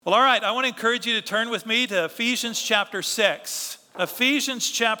Well, all right, I want to encourage you to turn with me to Ephesians chapter 6. Ephesians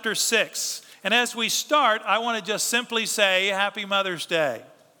chapter 6. And as we start, I want to just simply say Happy Mother's Day.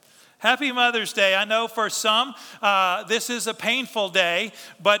 Happy Mother's Day. I know for some, this is a painful day,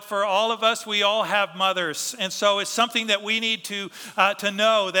 but for all of us, we all have mothers. And so it's something that we need to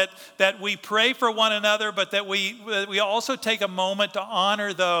know that we pray for one another, but that we also take a moment to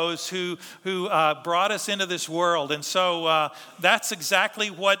honor those who brought us into this world. And so that's exactly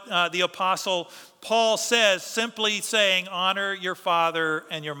what the Apostle Paul says, simply saying, honor your father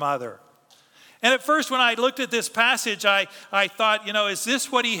and your mother. And at first, when I looked at this passage, I thought, is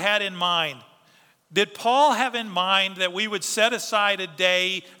this what he had in mind? Did Paul have in mind that we would set aside a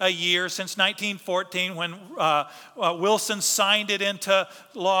day a year since 1914 when Wilson signed it into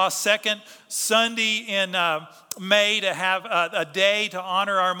law, second Sunday in May, to have a day to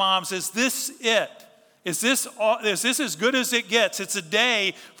honor our moms? Is this it? Is this as good as it gets? It's a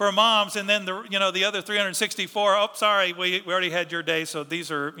day for moms, and then the other 364. Oh, sorry, we already had your day, so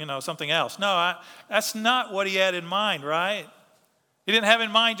these are something else. No, that's not what he had in mind, right? He didn't have in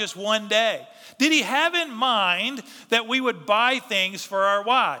mind just one day. Did he have in mind that we would buy things for our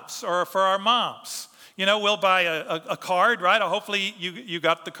wives or for our moms? We'll buy a card, right? Hopefully you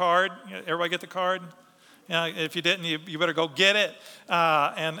got the card. Everybody get the card? If you didn't, you better go get it.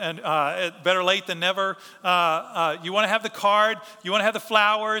 Better late than never. You want to have the card. You want to have the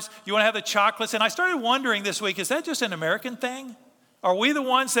flowers. You want to have the chocolates. And I started wondering this week, is that just an American thing? Are we the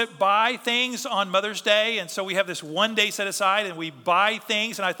ones that buy things on Mother's Day? And so we have this one day set aside and we buy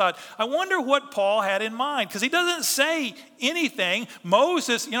things. And I thought, I wonder what Paul had in mind. Because he doesn't say anything.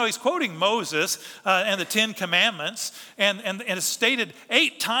 Moses, he's quoting Moses and the 10 Commandments. And it's stated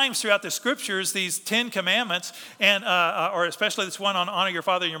 8 times throughout the scriptures, these 10 Commandments. Or especially this one on honor your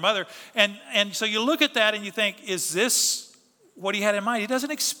father and your mother. And so you look at that and you think, is this what he had in mind? He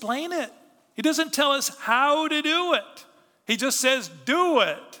doesn't explain it. He doesn't tell us how to do it. He just says, do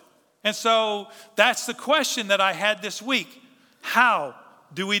it. And so that's the question that I had this week. How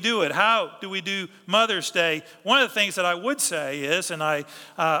do we do it? How do we do Mother's Day? One of the things that I would say is, and I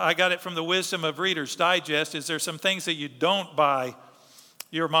got it from the wisdom of Reader's Digest, is there's some things that you don't buy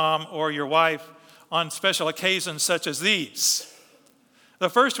your mom or your wife on special occasions such as these. The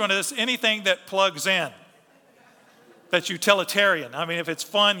first one is anything that plugs in. That's utilitarian. I mean, if it's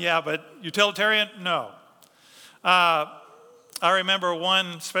fun, yeah, but utilitarian, no. I remember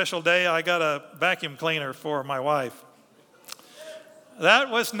one special day I got a vacuum cleaner for my wife.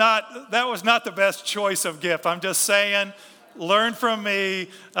 That was not the best choice of gift. I'm just saying, learn from me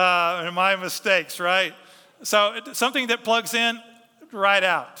and my mistakes, right? So something that plugs in right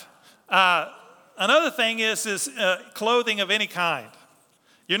out. Another thing is clothing of any kind.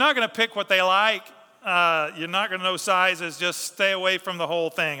 You're not going to pick what they like. You're not going to know sizes. Just stay away from the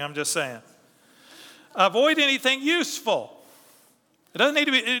whole thing. I'm just saying. Avoid anything useful. It doesn't need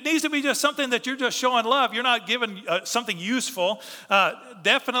to be. It needs to be just something that you're just showing love. You're not giving something useful.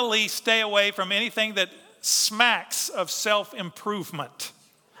 Definitely stay away from anything that smacks of self-improvement.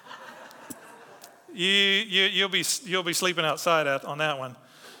 You'll be sleeping outside on that one.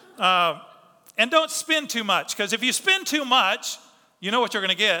 And don't spend too much, because if you spend too much, you know what you're going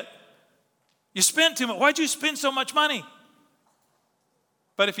to get. You spend too much. Why'd you spend so much money?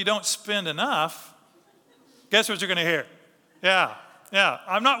 But if you don't spend enough, guess what you're going to hear? Yeah,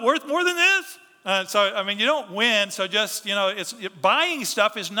 I'm not worth more than this. You don't win. So just, buying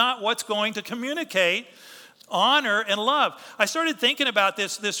stuff is not what's going to communicate honor and love. I started thinking about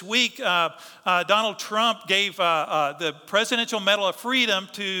this week. Donald Trump gave the Presidential Medal of Freedom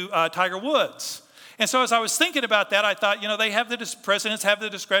to Tiger Woods. And so as I was thinking about that, I thought, presidents have the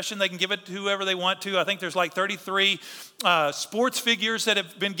discretion. They can give it to whoever they want to. I think there's like 33 sports figures that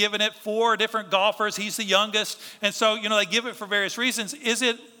have been given it, 4 different golfers. He's the youngest. And so, they give it for various reasons.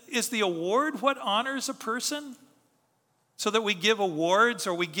 Is the award what honors a person? So that we give awards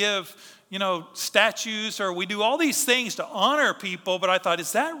or we give, statues, or we do all these things to honor people. But I thought,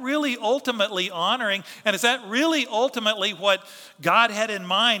 is that really ultimately honoring? And is that really ultimately what God had in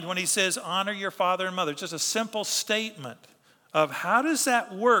mind when he says, honor your father and mother? Just a simple statement of how does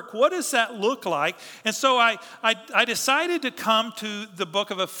that work? What does that look like? And so I decided to come to the book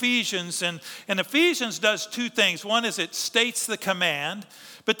of Ephesians. And Ephesians does 2 things. One is it states the command.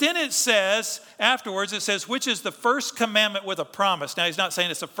 But then it says, afterwards, which is the first commandment with a promise. Now, he's not saying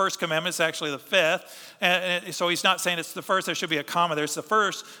it's the first commandment, it's actually the 5th. And so he's not saying it's the first, there should be a comma there. It's the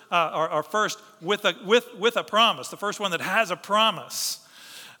first, or first with a promise, the first one that has a promise.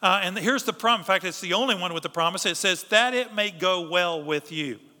 And here's the promise. In fact, it's the only one with the promise. It says, that it may go well with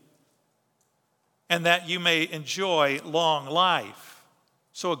you, and that you may enjoy long life.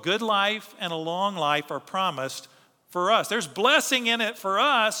 So a good life and a long life are promised for us. There's blessing in it for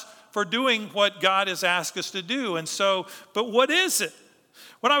us for doing what God has asked us to do. And so, but what is it?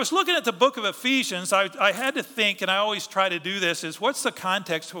 When I was looking at the book of Ephesians, I had to think, and I always try to do this, is what's the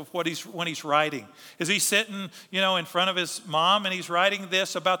context of when he's writing? Is he sitting, in front of his mom and he's writing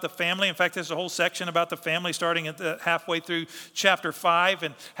this about the family? In fact, there's a whole section about the family starting at halfway through chapter 5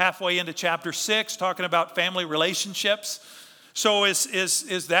 and halfway into chapter 6, talking about family relationships. So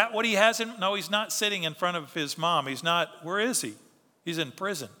is that what he has in? No, he's not sitting in front of his mom. He's not. Where is he? He's in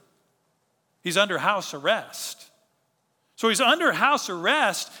prison. He's under house arrest. So he's under house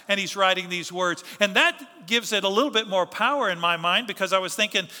arrest and he's writing these words. And that gives it a little bit more power in my mind, because I was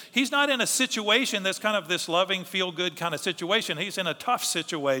thinking he's not in a situation that's kind of this loving, feel-good kind of situation. He's in a tough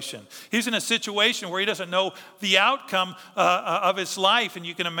situation. He's in a situation where he doesn't know the outcome of his life. And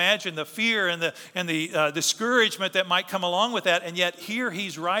you can imagine the fear and the discouragement that might come along with that. And yet here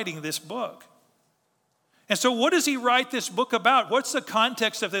he's writing this book. And so what does he write this book about? What's the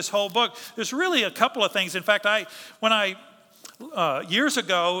context of this whole book? There's really a couple of things. In fact, years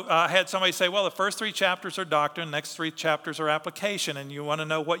ago, I had somebody say, well, the first 3 chapters are doctrine, next 3 chapters are application, and you want to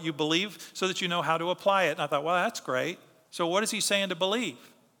know what you believe so that you know how to apply it. And I thought, well, that's great. So what is he saying to believe?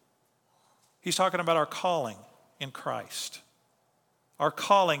 He's talking about our calling in Christ. Our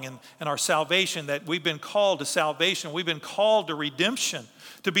calling and our salvation, that we've been called to salvation. We've been called to redemption,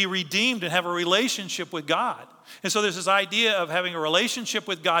 to be redeemed and have a relationship with God. And so there's this idea of having a relationship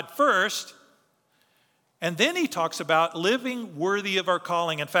with God first, and then he talks about living worthy of our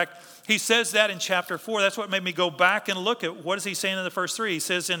calling. In fact, he says that in chapter 4. That's what made me go back and look at what is he saying in the first 3. He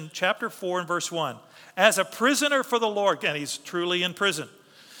says in chapter 4 and verse 1, as a prisoner for the Lord, and he's truly in prison,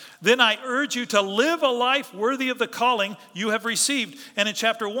 then I urge you to live a life worthy of the calling you have received. And in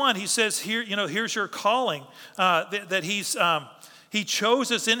chapter 1, he says here, here's your calling, that he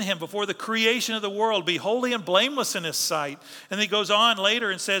chose us in him before the creation of the world, be holy and blameless in his sight. And then he goes on later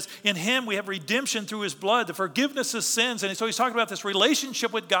and says, in him we have redemption through his blood, the forgiveness of sins. And so he's talking about this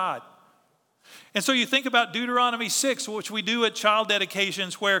relationship with God. And so you think about Deuteronomy 6, which we do at child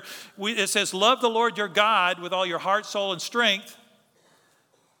dedications, where it says, love the Lord your God with all your heart, soul, and strength,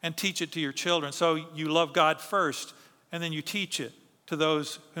 and teach it to your children. So you love God first, and then you teach it to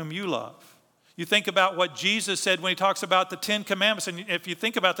those whom you love. You think about what Jesus said when he talks about the 10 commandments. And if you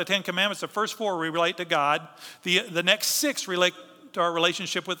think about the 10 commandments, the first 4 relate to God. The next 6 relate to our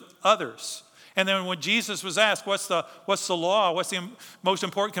relationship with others. And then when Jesus was asked, what's the law? What's the most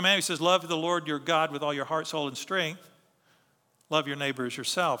important commandment? He says, love the Lord your God with all your heart, soul, and strength. Love your neighbor as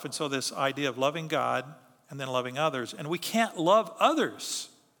yourself. And so this idea of loving God and then loving others. And we can't love others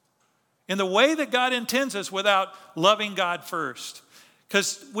in the way that God intends us without loving God first.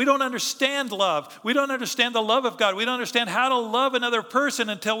 Because we don't understand love. We don't understand the love of God. We don't understand how to love another person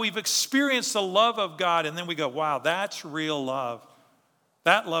until we've experienced the love of God. And then we go, wow, that's real love.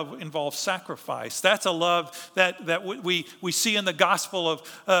 That love involves sacrifice. That's a love that we see in the gospel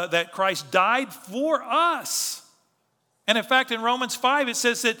of that Christ died for us. And in fact, in Romans 5, it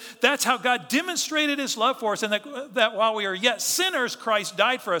says that that's how God demonstrated his love for us, and that while we are yet sinners, Christ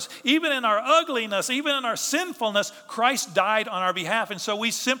died for us. Even in our ugliness, even in our sinfulness, Christ died on our behalf. And so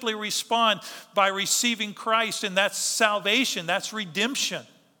we simply respond by receiving Christ, and that's salvation, that's redemption.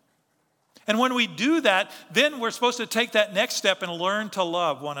 And when we do that, then we're supposed to take that next step and learn to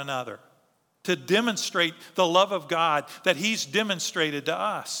love one another, to demonstrate the love of God that he's demonstrated to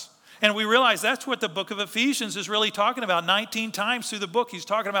us. And we realize that's what the book of Ephesians is really talking about. 19 times through the book, he's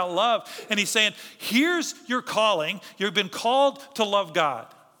talking about love. And he's saying, here's your calling. You've been called to love God.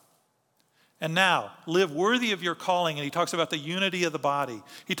 And now, live worthy of your calling. And he talks about the unity of the body.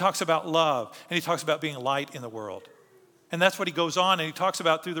 He talks about love. And he talks about being light in the world. And that's what he goes on and he talks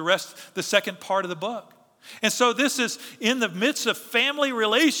about through the second part of the book. And so this is in the midst of family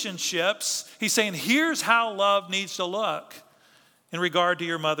relationships. He's saying, here's how love needs to look. In regard to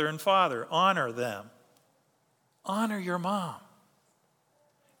your mother and father, honor them. Honor your mom.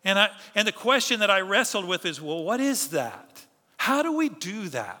 And the question that I wrestled with is, well, what is that? How do we do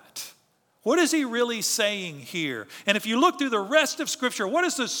that? What is he really saying here? And if you look through the rest of Scripture, what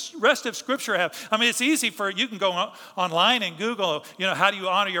does the rest of Scripture have? I mean, it's easy you can go online and Google, how do you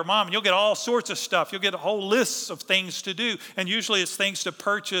honor your mom? And you'll get all sorts of stuff. You'll get a whole list of things to do. And usually it's things to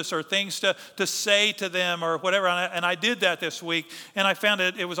purchase or things to say to them or whatever. And I did that this week. And I found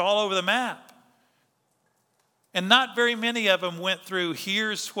it was all over the map. And not very many of them went through,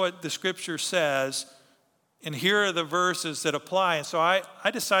 here's what the Scripture says, and here are the verses that apply. And so I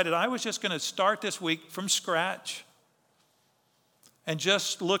decided I was just going to start this week from scratch and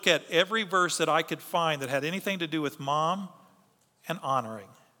just look at every verse that I could find that had anything to do with mom and honoring.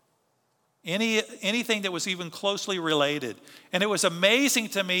 Anything that was even closely related. And it was amazing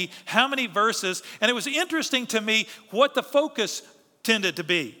to me how many verses, and it was interesting to me what the focus tended to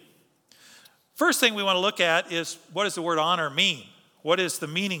be. First thing we want to look at is, what does the word honor mean? What is the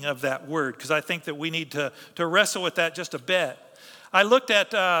meaning of that word? Because I think that we need to wrestle with that just a bit. I looked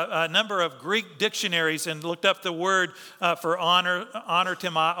at a number of Greek dictionaries and looked up the word for honor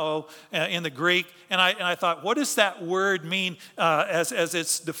timao in the Greek, and I thought, what does that word mean as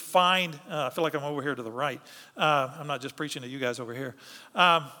it's defined? I feel like I'm over here to the right. I'm not just preaching to you guys over here.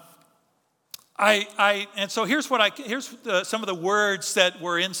 And so here's some of the words that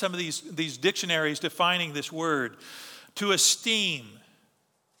were in some of these dictionaries defining this word: to esteem,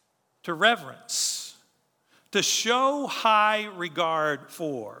 to reverence, to show high regard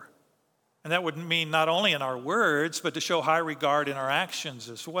for. And that would mean not only in our words, but to show high regard in our actions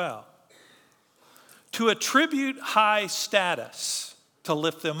as well. To attribute high status, to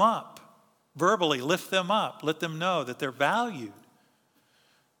lift them up, verbally lift them up, let them know that they're valued.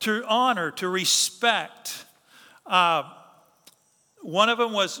 To honor, to respect. One of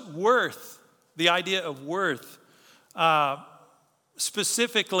them was worth, the idea of worth.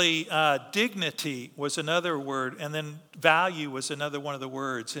 Specifically, dignity was another word, and then value was another one of the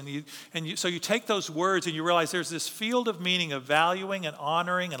words. So you take those words and you realize there's this field of meaning of valuing and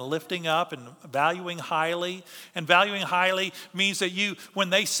honoring and lifting up and valuing highly. And valuing highly means that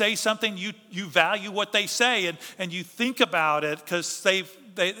when they say something, you value what they say and you think about it because they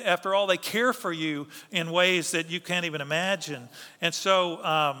after all, they care for you in ways that you can't even imagine. And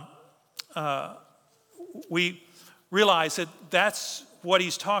so we realize that that's what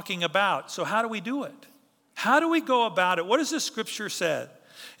he's talking about. So how do we do it? How do we go about it? What does the scripture say?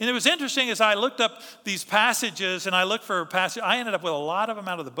 And it was interesting as I looked up these passages and I looked for a passage, I ended up with a lot of them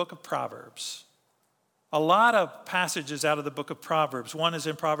out of the book of Proverbs. A lot of passages out of the book of Proverbs. One is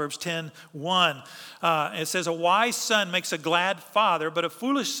in Proverbs 10:1. It says, a wise son makes a glad father, but a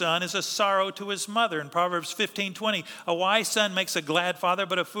foolish son is a sorrow to his mother. In Proverbs 15:20, a wise son makes a glad father,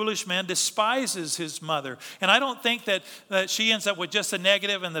 but a foolish man despises his mother. And I don't think that she ends up with just the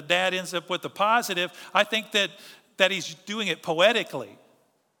negative and the dad ends up with the positive. I think that he's doing it poetically.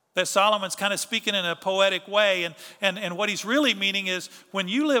 That Solomon's kind of speaking in a poetic way. And what he's really meaning is when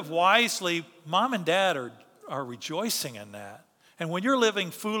you live wisely, mom and dad are rejoicing in that. And when you're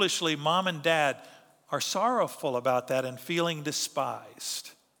living foolishly, mom and dad are sorrowful about that and feeling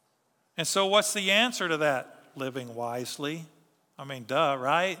despised. And so what's the answer to that? Living wisely. I mean, duh,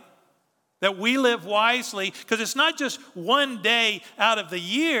 right? That we live wisely, because it's not just one day out of the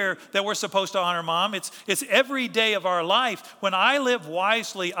year that we're supposed to honor mom. It's every day of our life. When I live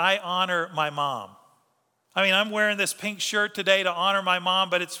wisely, I honor my mom. I mean, I'm wearing this pink shirt today to honor my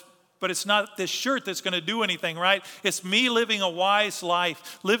mom, but it's not this shirt that's going to do anything, right? It's me living a wise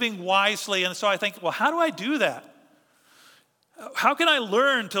life, living wisely. And so I think, well, how do I do that? How can I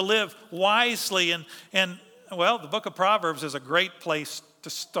learn to live wisely? And well, the book of Proverbs is a great place to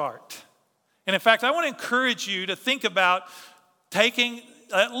start. And in fact, I want to encourage you to think about taking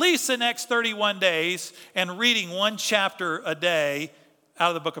at least the next 31 days and reading one chapter a day out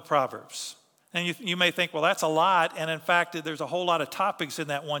of the book of Proverbs. And you may think, well, that's a lot. And in fact, there's a whole lot of topics in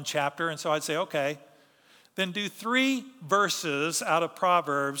that one chapter. And so I'd say, okay, then do 3 verses out of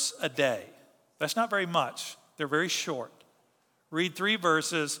Proverbs a day. That's not very much. They're very short. Read 3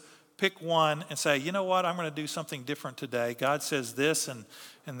 verses, pick one, and say, you know what, I'm going to do something different today. God says this, and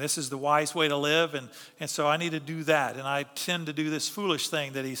this is the wise way to live, and so I need to do that. And I tend to do this foolish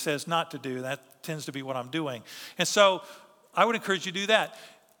thing that he says not to do. That tends to be what I'm doing. And so I would encourage you to do that.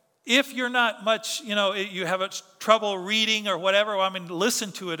 If you're not much, you have trouble reading or whatever,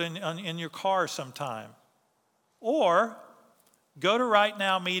 listen to it in your car sometime. Or go to Right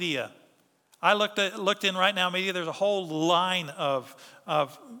Now Media. I looked in Right Now Media. There's a whole line of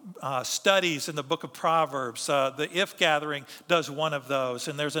studies in the book of Proverbs. The If Gathering does one of those,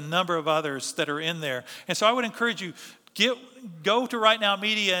 and there's a number of others that are in there. And so I would encourage you, go to Right Now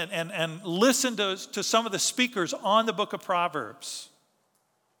Media and listen to some of the speakers on the book of Proverbs.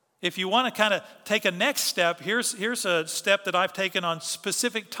 If you want to kind of take a next step, here's a step that I've taken on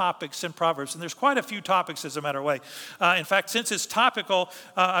specific topics in Proverbs. And there's quite a few topics as a matter of way. In fact, since it's topical,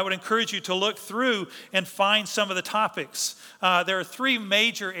 I would encourage you to look through and find some of the topics. There are 3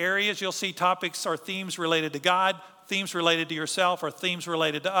 major areas. You'll see topics or themes related to God, themes related to yourself, or themes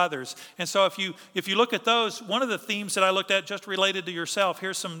related to others. And so if you look at those, one of the themes that I looked at just related to yourself,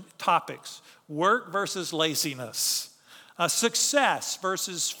 here's some topics. Work versus laziness. Success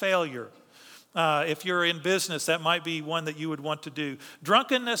versus failure. If you're in business, that might be one that you would want to do.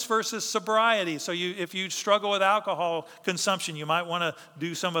 Drunkenness versus sobriety. So if you struggle with alcohol consumption, you might want to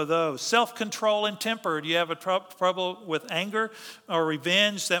do some of those. Self-control and temper. Do you have a trouble with anger or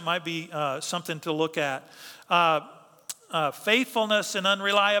revenge? That might be something to look at. Faithfulness and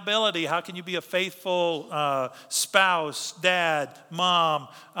unreliability. How can you be a faithful spouse, dad, mom,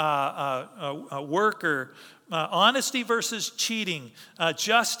 worker? Honesty versus cheating,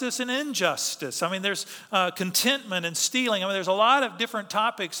 justice and injustice. I mean, there's contentment and stealing. I mean, there's a lot of different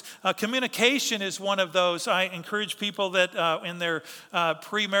topics. Communication is one of those. I encourage people that in their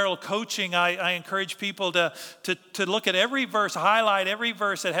premarital coaching, I encourage people to look at every verse, highlight every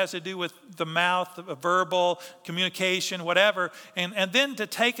verse that has to do with the mouth, verbal, communication, whatever, and then to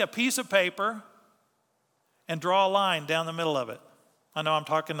take a piece of paper and draw a line down the middle of it. I know I'm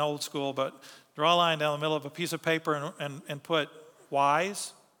talking old school, but draw a line down the middle of a piece of paper and put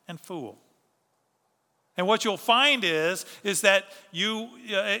wise and fool. And what you'll find is that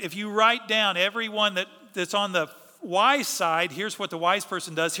if you write down everyone that's on the wise side, here's what the wise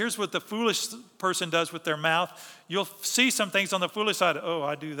person does, here's what the foolish person does with their mouth, you'll see some things on the foolish side. Oh,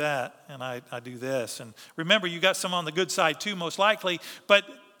 I do that, and I do this. And remember, you got some on the good side too, most likely, but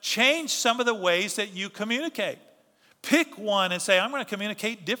change some of the ways that you communicate. Pick one and say, I'm going to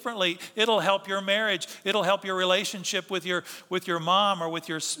communicate differently. It'll help your marriage. It'll help your relationship with your mom or with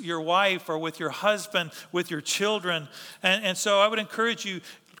your wife or with your husband, with your children. And so I would encourage you,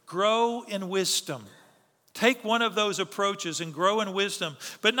 grow in wisdom. Take one of those approaches and grow in wisdom.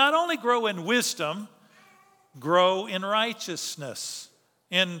 But not only grow in wisdom, grow in righteousness.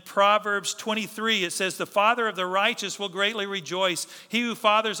 In Proverbs 23, it says, the father of the righteous will greatly rejoice. He who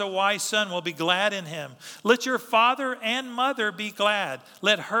fathers a wise son will be glad in him. Let your father and mother be glad.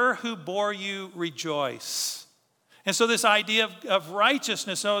 Let her who bore you rejoice. And so this idea of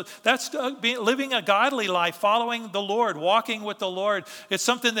righteousness, so that's living a godly life, following the Lord, walking with the Lord. It's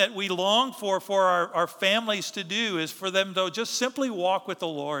something that we long for our families to do, is for them to just simply walk with the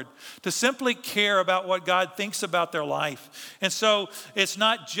Lord, to simply care about what God thinks about their life. And so it's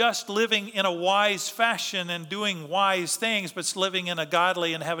not just living in a wise fashion and doing wise things, but it's living in a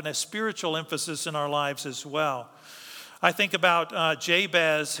godly and having a spiritual emphasis in our lives as well. I think about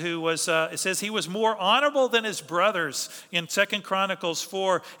Jabez, who was, it says he was more honorable than his brothers in 2 Chronicles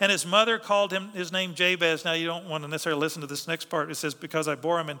 4, and his mother called his name Jabez. Now, you don't want to necessarily listen to this next part. It says, because I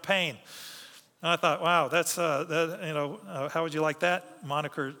bore him in pain. And I thought, wow, that's, how would you like that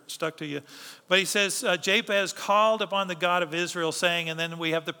moniker stuck to you? But he says, Jabez called upon the God of Israel, saying, and then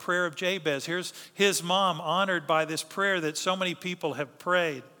we have the prayer of Jabez. Here's his mom honored by this prayer that so many people have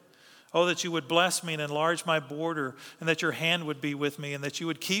prayed. Oh, that you would bless me and enlarge my border, and that your hand would be with me, and that you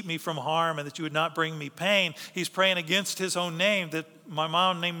would keep me from harm, and that you would not bring me pain. He's praying against his own name, that my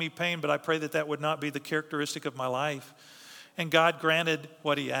mom named me pain, but I pray that would not be the characteristic of my life. And God granted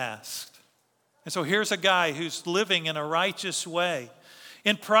what he asked. And so here's a guy who's living in a righteous way.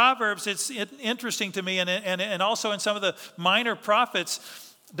 In Proverbs, it's interesting to me, and also in some of the minor prophets,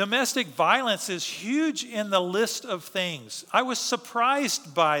 domestic violence is huge in the list of things. I was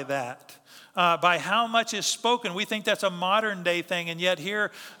surprised by that, by how much is spoken. We think that's a modern day thing, and yet here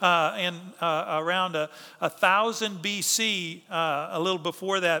in around 1000 BC, a little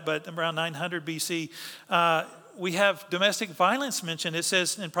before that, but around 900 BC, we have domestic violence mentioned. It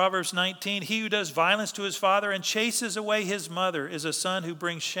says in Proverbs 19, he who does violence to his father and chases away his mother is a son who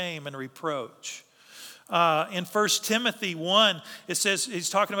brings shame and reproach. In 1 Timothy 1, it says, he's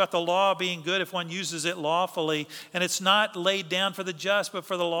talking about the law being good if one uses it lawfully. And it's not laid down for the just, but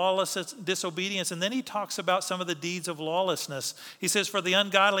for the lawless disobedience. And then he talks about some of the deeds of lawlessness. He says, for the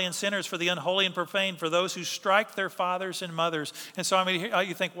ungodly and sinners, for the unholy and profane, for those who strike their fathers and mothers. And so, I mean,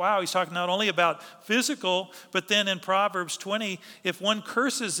 you think, wow, he's talking not only about physical, but then in Proverbs 20, if one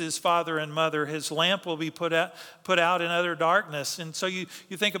curses his father and mother, his lamp will be put out in utter darkness. And so you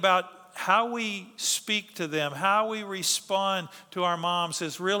think about how we speak to them, how we respond to our moms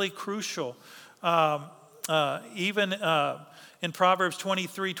is really crucial. Even in Proverbs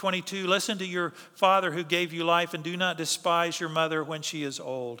 23:22, listen to your father who gave you life, and do not despise your mother when she is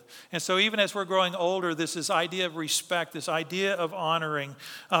old. And so even as we're growing older, this idea of respect, this idea of honoring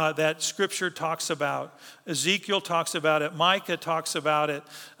that Scripture talks about. Ezekiel talks about it. Micah talks about it.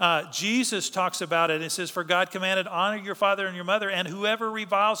 Jesus talks about it. It says, for God commanded, honor your father and your mother, and whoever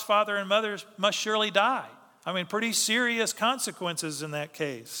reviles father and mother must surely die. I mean, pretty serious consequences in that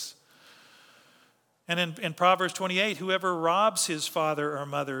case. And in Proverbs 28, whoever robs his father or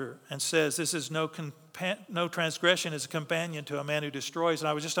mother and says, this is no transgression is a companion to a man who destroys. And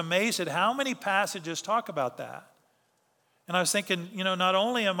I was just amazed at how many passages talk about that. And I was thinking, not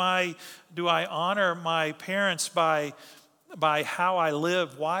only do I honor my parents by how I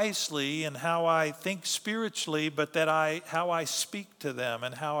live wisely and how I think spiritually, but how I speak to them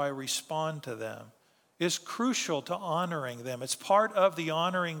and how I respond to them is crucial to honoring them. It's part of the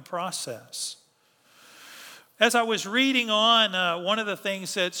honoring process. As I was reading on, one of the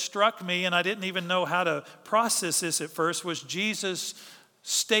things that struck me, and I didn't even know how to process this at first, was Jesus'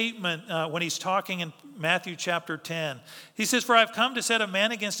 statement when he's talking in Matthew chapter 10. He says, "For I've come to set a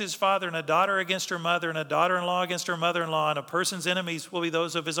man against his father, and a daughter against her mother, and a daughter-in-law against her mother-in-law, and a person's enemies will be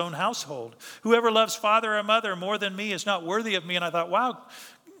those of his own household. Whoever loves father or mother more than me is not worthy of me." And I thought, wow,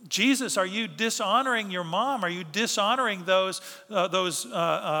 Jesus, are you dishonoring your mom? Are you dishonoring those in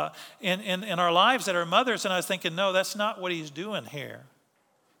our lives that are mothers? And I was thinking, no, that's not what he's doing here.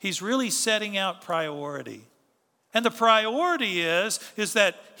 He's really setting out priority. And the priority is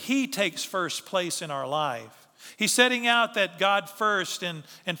that he takes first place in our life. He's setting out that God first and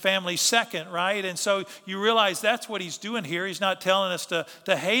family second, right? And so you realize that's what he's doing here. He's not telling us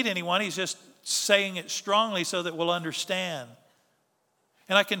to hate anyone. He's just saying it strongly so that we'll understand.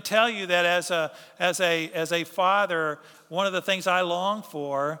 And I can tell you that as a father, one of the things I long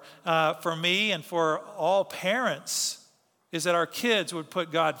for me and for all parents, is that our kids would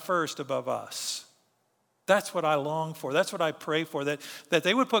put God first above us. That's what I long for. That's what I pray for, that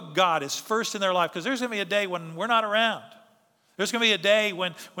they would put God as first in their life. Because there's going to be a day when we're not around. There's going to be a day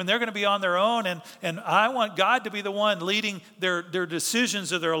when they're going to be on their own, and I want God to be the one leading their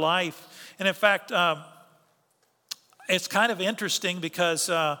decisions of their life. And in fact, it's kind of interesting because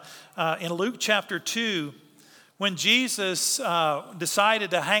in Luke chapter 2, when Jesus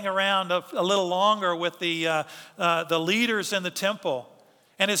decided to hang around a little longer with the leaders in the temple,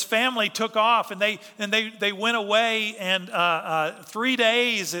 and his family took off, and they went away, and 3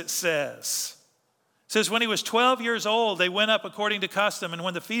 days, it says. It says, when he was 12 years old, they went up according to custom, and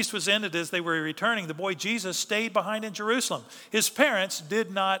when the feast was ended, as they were returning, the boy Jesus stayed behind in Jerusalem. His parents did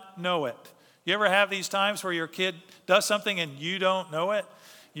not know it. You ever have these times where your kid does something and you don't know it?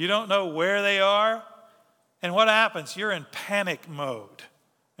 You don't know where they are? And what happens? You're in panic mode.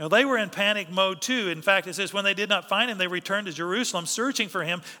 They were in panic mode too. In fact, it says when they did not find him, they returned to Jerusalem searching for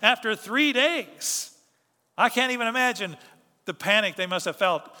him after 3 days. I can't even imagine the panic they must have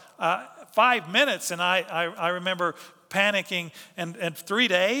felt. 5 minutes, and I remember panicking. And 3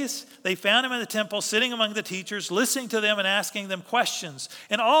 days, they found him in the temple, sitting among the teachers, listening to them and asking them questions.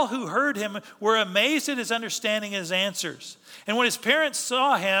 And all who heard him were amazed at his understanding and his answers. And when his parents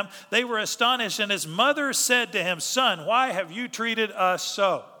saw him, they were astonished. And his mother said to him, "Son, why have you treated us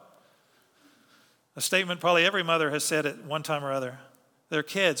so?" A statement probably every mother has said at one time or other. Their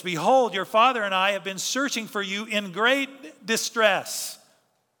kids, "Behold, your father and I have been searching for you in great distress."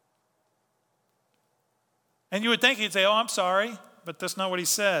 And you would think he'd say, "Oh, I'm sorry," but that's not what he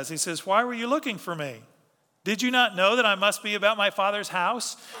says. He says, "Why were you looking for me? Did you not know that I must be about my father's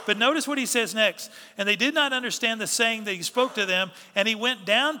house?" But notice what he says next. "And they did not understand the saying that he spoke to them. And he went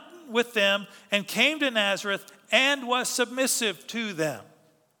down with them and came to Nazareth and was submissive to them."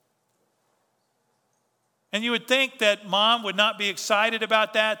 And you would think that mom would not be excited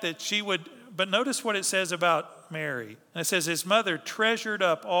about that she would, but notice what it says about Mary. And it says his mother treasured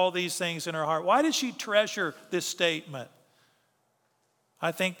up all these things in her heart. Why did she treasure this statement?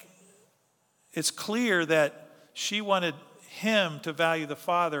 I think it's clear that she wanted him to value the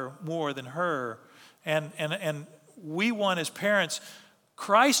Father more than her. And we want as parents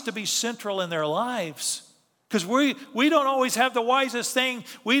Christ to be central in their lives. Because we don't always have the wisest thing.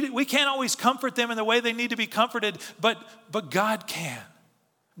 We can't always comfort them in the way they need to be comforted, but God can.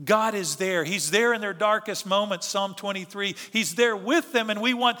 God is there. He's there in their darkest moments, Psalm 23. He's there with them, and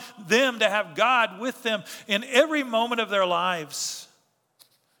we want them to have God with them in every moment of their lives.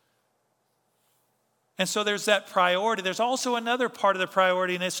 And so there's that priority. There's also another part of the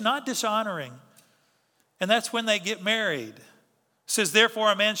priority, and it's not dishonoring. And that's when they get married. It says, "Therefore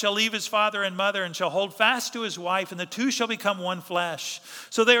a man shall leave his father and mother and shall hold fast to his wife, and the two shall become one flesh.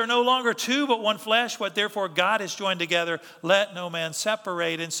 So they are no longer two, but one flesh. What therefore God has joined together, let no man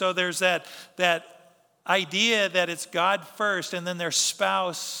separate." And so there's that idea that it's God first, and then their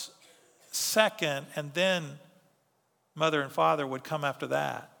spouse second, and then mother and father would come after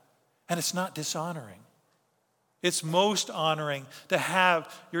that. And it's not dishonoring. It's most honoring to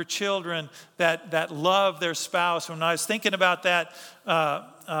have your children that love their spouse. When I was thinking about that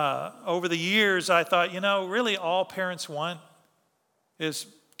over the years, I thought, really all parents want is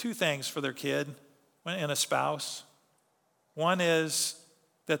two things for their kid and a spouse. One is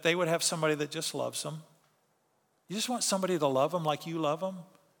that they would have somebody that just loves them. You just want somebody to love them like you love them.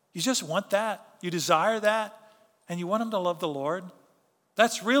 You just want that. You desire that. and you want them to love the Lord?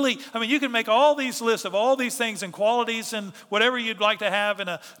 That's really, you can make all these lists of all these things and qualities and whatever you'd like to have in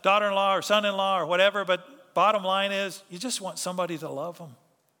a daughter-in-law or son-in-law or whatever, but bottom line is, you just want somebody to love them.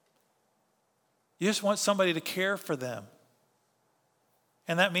 You just want somebody to care for them.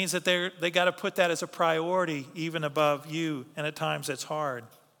 And that means that they got to put that as a priority even above you, and at times it's hard.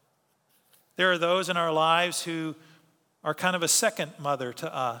 There are those in our lives who are kind of a second mother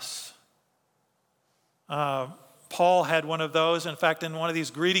to us. Paul had one of those. In fact, in one of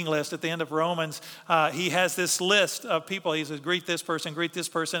these greeting lists at the end of Romans, he has this list of people. He says, greet this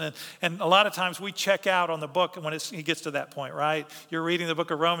person. And a lot of times we check out on the book when he gets to that point, right? You're reading the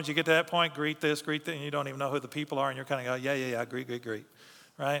book of Romans, you get to that point, greet this, and you don't even know who the people are, and you're kind of going, yeah, greet,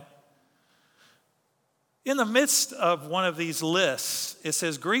 right? In the midst of one of these lists, it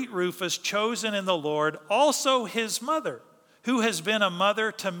says, greet Rufus, chosen in the Lord, also his mother, who has been a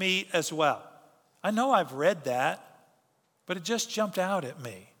mother to me as well. I know I've read that, but it just jumped out at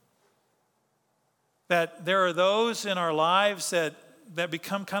me. That there are those in our lives that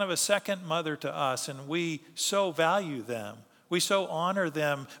become kind of a second mother to us, and we so value them. We so honor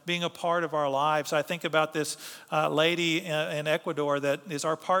them being a part of our lives. I think about this lady in Ecuador that is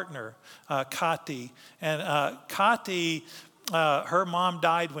our partner, Kati. And Kati, her mom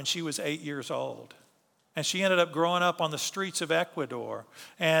died when she was 8 years old. And she ended up growing up on the streets of Ecuador.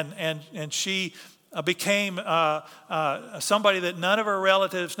 And she became somebody that none of her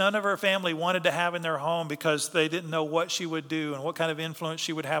relatives, none of her family wanted to have in their home because they didn't know what she would do and what kind of influence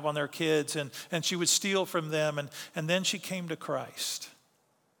she would have on their kids. And she would steal from them. And then she came to Christ.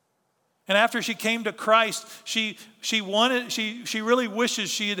 And after she came to Christ, she really wishes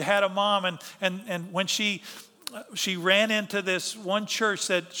she had had a mom. And when she ran into this one church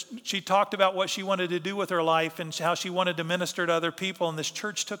that she talked about what she wanted to do with her life and how she wanted to minister to other people. And this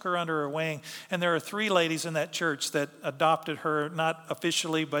church took her under her wing. And there are 3 ladies in that church that adopted her, not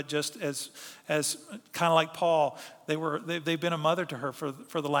officially, but just as kind of like Paul. They've been a mother to her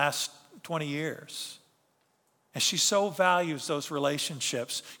for the last 20 years. And she so values those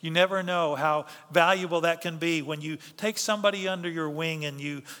relationships. You never know how valuable that can be when you take somebody under your wing and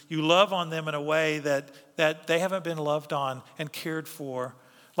you love on them in a way that they haven't been loved on and cared for.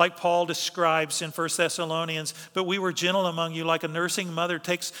 Like Paul describes in 1 Thessalonians, but we were gentle among you like a nursing mother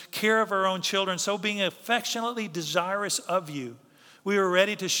takes care of her own children, so being affectionately desirous of you, we were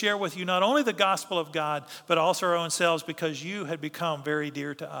ready to share with you not only the gospel of God, but also our own selves because you had become very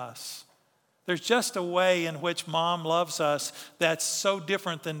dear to us. There's just a way in which mom loves us that's so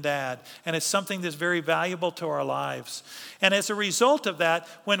different than dad. And it's something that's very valuable to our lives. And as a result of that,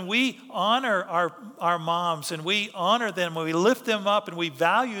 when we honor our moms and we honor them, when we lift them up and we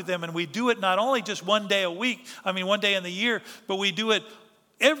value them, and we do it not only just one day in the year, but we do it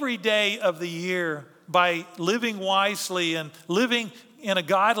every day of the year by living wisely and living in a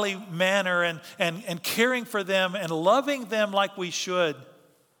godly manner and caring for them and loving them like we should,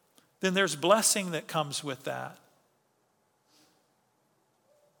 then there's blessing that comes with that.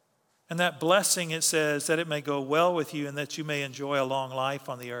 And that blessing, it says, that it may go well with you and that you may enjoy a long life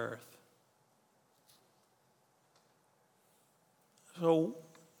on the earth. So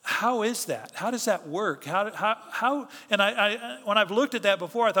how is that? How does that work? How? And I when I've looked at that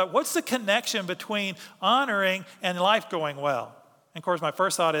before, I thought, what's the connection between honoring and life going well? And of course, my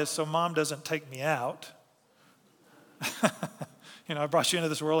first thought is, so mom doesn't take me out. I brought you into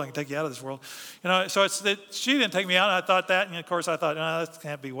this world, I can take you out of this world. So it's that she didn't take me out, and I thought that, and of course I thought, no, that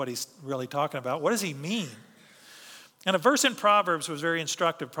can't be what he's really talking about. What does he mean? And a verse in Proverbs was very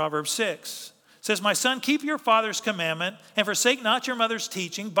instructive. Proverbs 6 says, my son, keep your father's commandment, and forsake not your mother's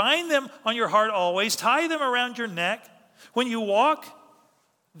teaching. Bind them on your heart always, tie them around your neck. When you walk,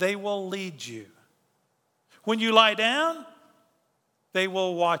 they will lead you. When you lie down, they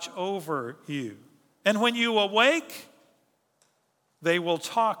will watch over you. And when you awake, they will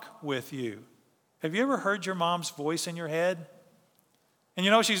talk with you. Have you ever heard your mom's voice in your head?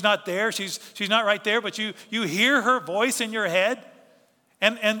 And she's not there. She's not right there, but you hear her voice in your head.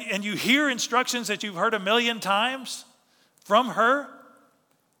 And you hear instructions that you've heard 1,000,000 times from her.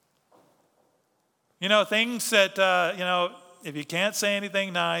 Things that, if you can't say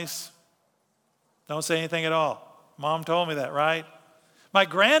anything nice, don't say anything at all. Mom told me that, right? My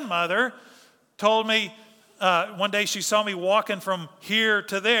grandmother told me, one day she saw me walking from here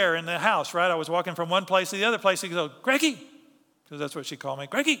to there in the house, right? I was walking from one place to the other place. She goes, Greggy, because that's what she called me.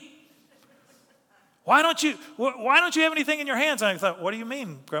 Greggy, why don't you have anything in your hands? And I thought, what do you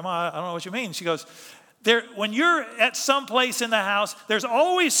mean, Grandma? I don't know what you mean. She goes, when you're at some place in the house, there's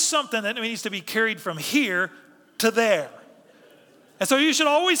always something that needs to be carried from here to there. And so you should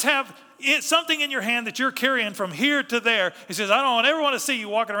always have something in your hand that you're carrying from here to there. He says, I don't ever want to see you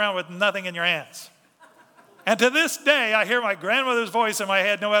walking around with nothing in your hands. And to this day, I hear my grandmother's voice in my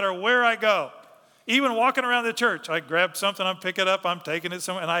head no matter where I go. Even walking around the church, I grab something, I'm picking it up, I'm taking it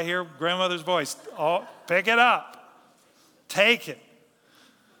somewhere, and I hear grandmother's voice. Oh, pick it up. Take it.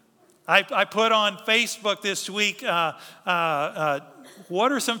 I put on Facebook this week,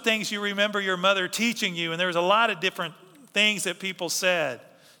 what are some things you remember your mother teaching you? And there was a lot of different things that people said.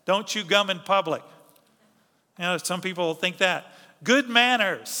 Don't chew gum in public. You know, some people think that. Good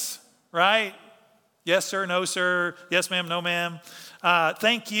manners, right? Yes, sir, no, sir. Yes, ma'am, no, ma'am.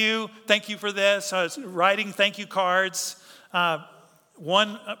 Thank you for this. Writing thank you cards.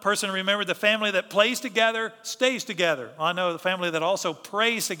 One person remembered the family that plays together stays together. I know the family that also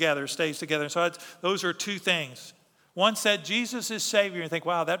prays together stays together. So those are two things. One said Jesus is Savior. And you think,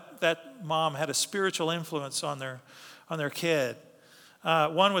 wow, that mom had a spiritual influence on their kid.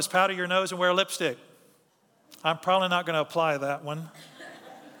 One was powder your nose and wear lipstick. I'm probably not going to apply that one.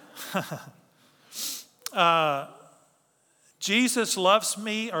 Jesus loves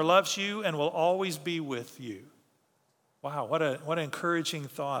me or loves you and will always be with you. Wow, what an encouraging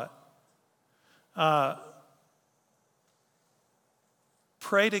thought.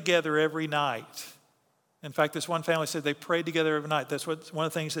 Pray together every night. In fact, this one family said they prayed together every night. That's one of the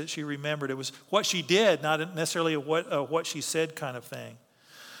things that she remembered. It was what she did, not necessarily what she said kind of thing.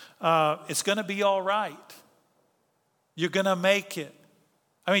 It's going to be all right. You're going to make it.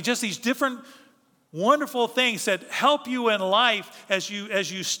 I mean, just these different wonderful things that help you in life as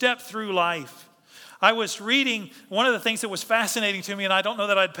you step through life. I was reading, one of the things that was fascinating to me, and I don't know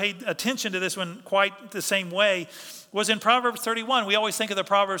that I'd paid attention to this one quite the same way, was in Proverbs 31. We always think of the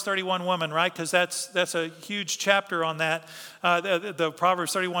Proverbs 31 woman, right? Because that's a huge chapter on that. The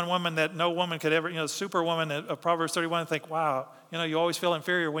Proverbs 31 woman that no woman could ever, superwoman of Proverbs 31, and think, wow, you always feel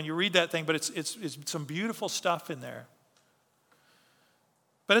inferior when you read that thing, but it's some beautiful stuff in there.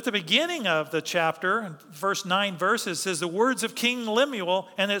 But at the beginning of the chapter, verse 9 verses, says the words of King Lemuel,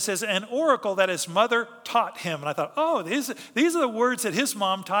 and it says an oracle that his mother taught him. And I thought, oh, these are the words that his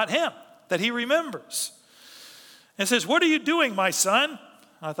mom taught him, that he remembers. And it says, what are you doing, my son?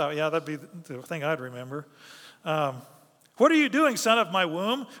 I thought, yeah, that'd be the thing I'd remember. What are you doing, son of my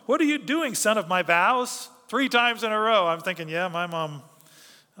womb? What are you doing, son of my vows? 3 times in a row. I'm thinking, yeah, my mom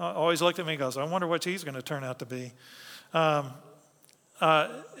always looked at me and goes, I wonder what he's going to turn out to be.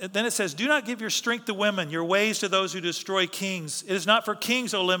 Then it says, do not give your strength to women, your ways to those who destroy kings. It is not for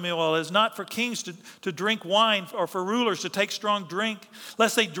kings, O Lemuel. It is not for kings to drink wine or for rulers to take strong drink,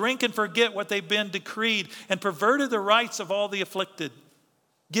 lest they drink and forget what they've been decreed and perverted the rights of all the afflicted.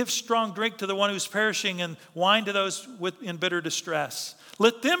 Give strong drink to the one who's perishing and wine to those in bitter distress.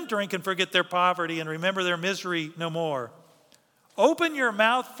 Let them drink and forget their poverty and remember their misery no more. Open your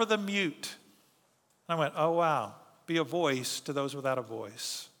mouth for the mute. I went, oh, wow. Be a voice to those without a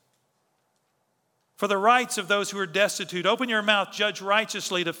voice. For the rights of those who are destitute, open your mouth, judge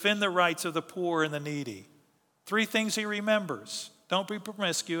righteously, defend the rights of the poor and the needy. 3 things he remembers. Don't be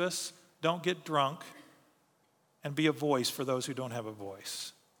promiscuous, don't get drunk, and be a voice for those who don't have a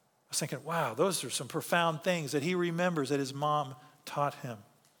voice. I was thinking, wow, those are some profound things that he remembers that his mom taught him.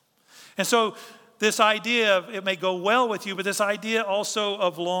 And so this idea of it may go well with you, but this idea also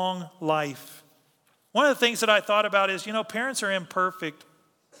of long life. One of the things that I thought about is, parents are imperfect.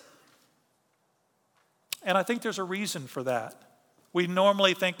 And I think there's a reason for that. We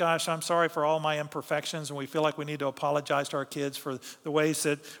normally think, gosh, I'm sorry for all my imperfections, and we feel like we need to apologize to our kids for the ways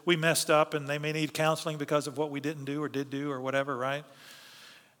that we messed up, and they may need counseling because of what we didn't do or did do or whatever, right?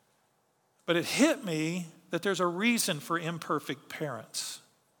 But it hit me that there's a reason for imperfect parents.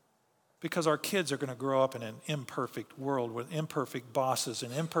 Because our kids are going to grow up in an imperfect world with imperfect bosses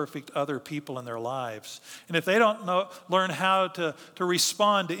and imperfect other people in their lives. And if they don't learn how to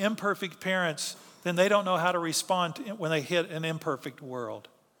respond to imperfect parents, then they don't know how to respond when they hit an imperfect world.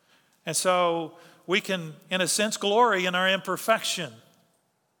 And so we can, in a sense, glory in our imperfection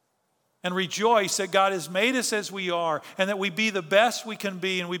and rejoice that God has made us as we are and that we be the best we can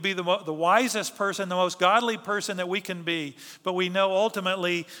be and we be the wisest person, the most godly person that we can be. But we know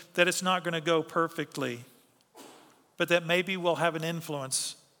ultimately that it's not going to go perfectly, but that maybe we'll have an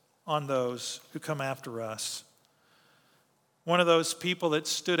influence on those who come after us. One of those people that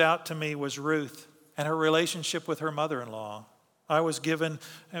stood out to me was Ruth and her relationship with her mother-in-law. I was given,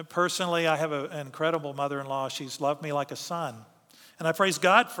 personally, I have an incredible mother-in-law. She's loved me like a son. And I praise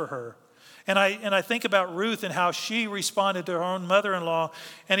God for her. And I think about Ruth and how she responded to her own mother-in-law.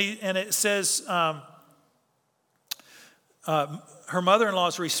 And it says, her her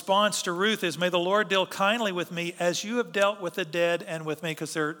mother-in-law's response to Ruth is, "May the Lord deal kindly with me as you have dealt with the dead and with me,"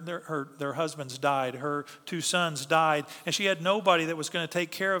 because their husbands died. Her 2 sons died, and she had nobody that was going to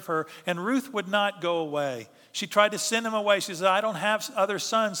take care of her. And Ruth would not go away. She tried to send him away. She said, "I don't have other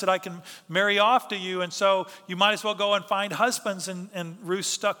sons that I can marry off to you, and so you might as well go and find husbands." And Ruth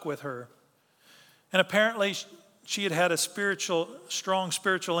stuck with her. And apparently she had a strong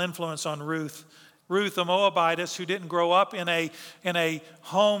spiritual influence on Ruth. Ruth, a Moabitess who didn't grow up in a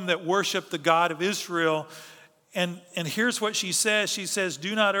home that worshiped the God of Israel. And here's what she says. She says,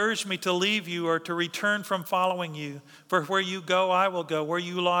 "Do not urge me to leave you or to return from following you. For where you go, I will go. Where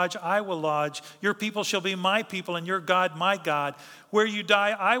you lodge, I will lodge. Your people shall be my people and your God, my God. Where you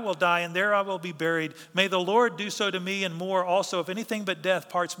die, I will die, and there I will be buried. May the Lord do so to me and more also, if anything but death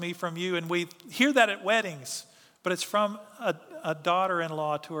parts me from you." And we hear that at weddings, but it's from a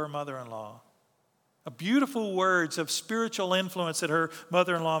daughter-in-law to her mother-in-law. Beautiful words of spiritual influence that her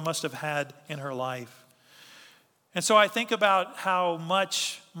mother-in-law must have had in her life. And so I think about how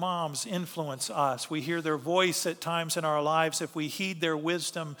much moms influence us. We hear their voice at times in our lives. If we heed their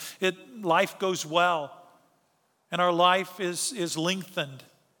wisdom, life goes well. And our life is lengthened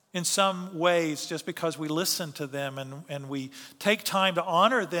in some ways just because we listen to them and we take time to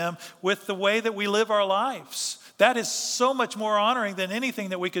honor them with the way that we live our lives. That is so much more honoring than anything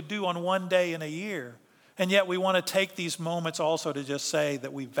that we could do on one day in a year. And yet we want to take these moments also to just say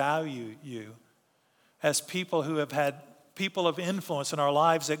that we value you as people who have had people of influence in our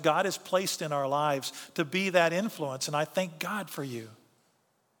lives, that God has placed in our lives to be that influence. And I thank God for you.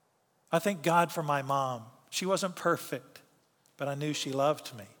 I thank God for my mom. She wasn't perfect, but I knew she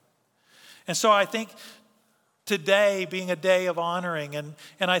loved me. And so I think today being a day of honoring, and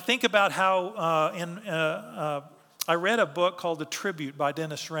I think about how I read a book called The Tribute by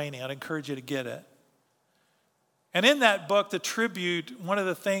Dennis Rainey. I'd encourage you to get it. And in that book, The Tribute, one of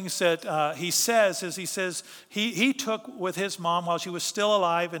the things that he says is he took with his mom while she was still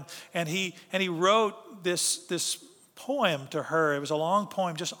alive, and he wrote this poem to her. It was a long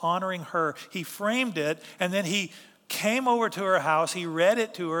poem just honoring her. He framed it, and then he came over to her house. He read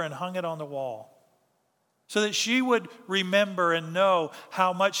it to her and hung it on the wall so that she would remember and know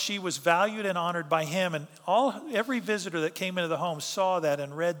how much she was valued and honored by him. And every visitor that came into the home saw that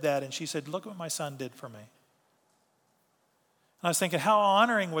and read that, and she said, "Look what my son did for me." I was thinking, how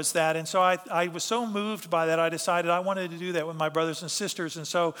honoring was that? And so I was so moved by that, I decided I wanted to do that with my brothers and sisters. And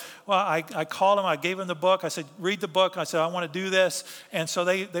so I called them, I gave them the book. I said, "Read the book." I said, "I want to do this." And so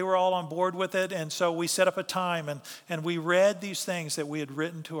they were all on board with it. And so we set up a time and we read these things that we had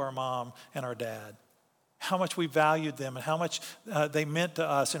written to our mom and our dad. How much we valued them and how much they meant to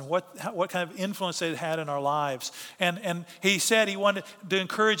us and what kind of influence they had in our lives. And he said he wanted to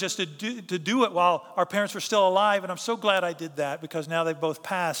encourage us to do it while our parents were still alive. And I'm so glad I did that because now they've both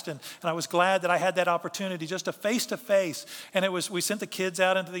passed. And I was glad that I had that opportunity just to face. And we sent the kids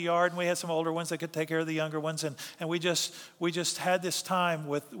out into the yard, and we had some older ones that could take care of the younger ones. And we just had this time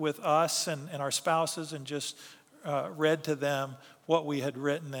with us and our spouses and just read to them what we had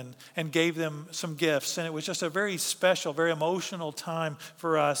written and gave them some gifts. And it was just a very special, very emotional time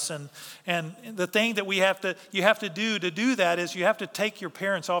for us. And the thing that you have to do that is you have to take your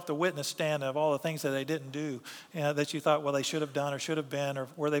parents off the witness stand of all the things that they didn't do, that you thought, well, they should have done or should have been, or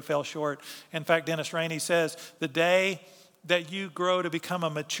where they fell short. In fact, Dennis Rainey says, the day that you grow to become a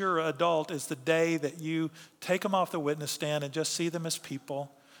mature adult is the day that you take them off the witness stand and just see them as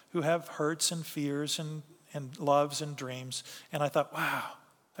people who have hurts and fears and loves and dreams. And I thought, wow,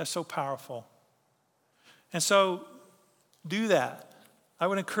 that's so powerful. And so do that. I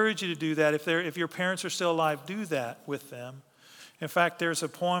would encourage you to do that. If your parents are still alive, do that with them. In fact, there's a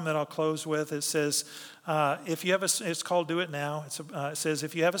poem that I'll close with. It says, it's called Do It Now. It says,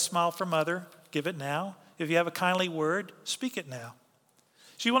 if you have a smile for mother, give it now. If you have a kindly word, speak it now.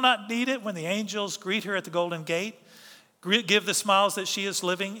 She will not need it when the angels greet her at the golden gate. Give the smiles that she is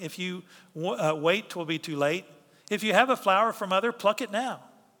living. If you wait, 'twill be too late. If you have a flower for mother, pluck it now.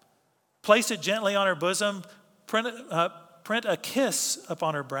 Place it gently on her bosom. Print a kiss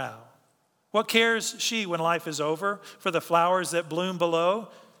upon her brow. What cares she when life is over for the flowers that bloom below?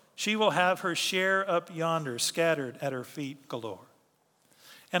 She will have her share up yonder, scattered at her feet galore.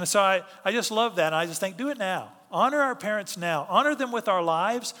 And so I just love that. And I just think, do it now. Honor our parents now. Honor them with our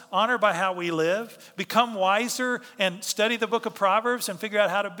lives. Honor by how we live. Become wiser and study the book of Proverbs and figure out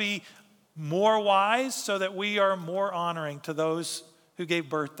how to be more wise so that we are more honoring to those who gave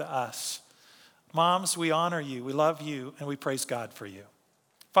birth to us. Moms, we honor you. We love you, and we praise God for you.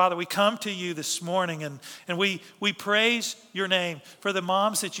 Father, we come to you this morning, and we praise your name for the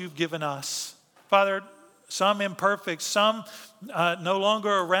moms that you've given us. Father, some imperfect, some no longer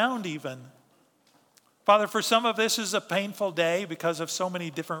around even. Father, for some of this is a painful day because of so many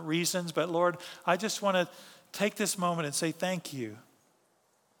different reasons, but Lord, I just want to take this moment and say thank you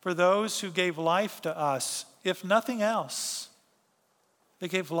for those who gave life to us, if nothing else. They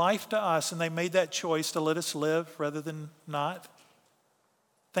gave life to us and they made that choice to let us live rather than not.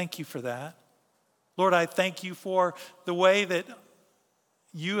 Thank you for that. Lord, I thank you for the way that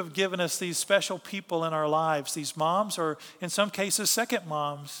you have given us these special people in our lives, these moms, or in some cases, second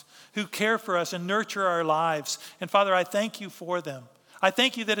moms, who care for us and nurture our lives. And Father, I thank you for them. I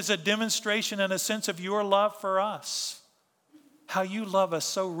thank you that it's a demonstration and a sense of your love for us. How you love us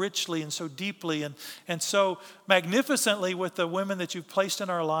so richly and so deeply and so magnificently with the women that you've placed in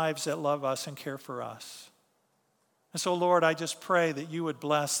our lives that love us and care for us. And so, Lord, I just pray that you would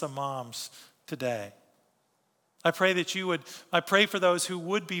bless the moms today. I pray for those who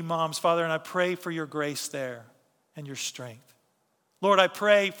would be moms, Father, and I pray for your grace there and your strength. Lord, I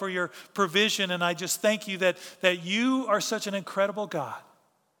pray for your provision, and I just thank you that you are such an incredible God,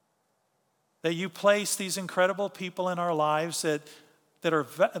 that you place these incredible people in our lives that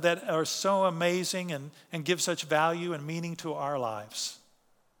are so amazing and give such value and meaning to our lives.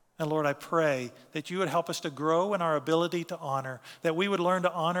 And Lord, I pray that you would help us to grow in our ability to honor, that we would learn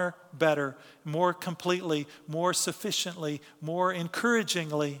to honor better, more completely, more sufficiently, more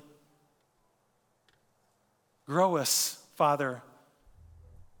encouragingly. Grow us, Father,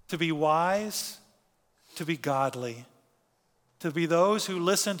 to be wise, to be godly, to be those who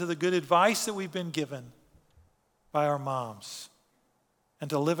listen to the good advice that we've been given by our moms, and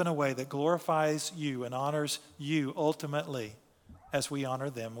to live in a way that glorifies you and honors you ultimately as we honor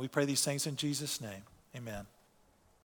them. We pray these things in Jesus' name. Amen.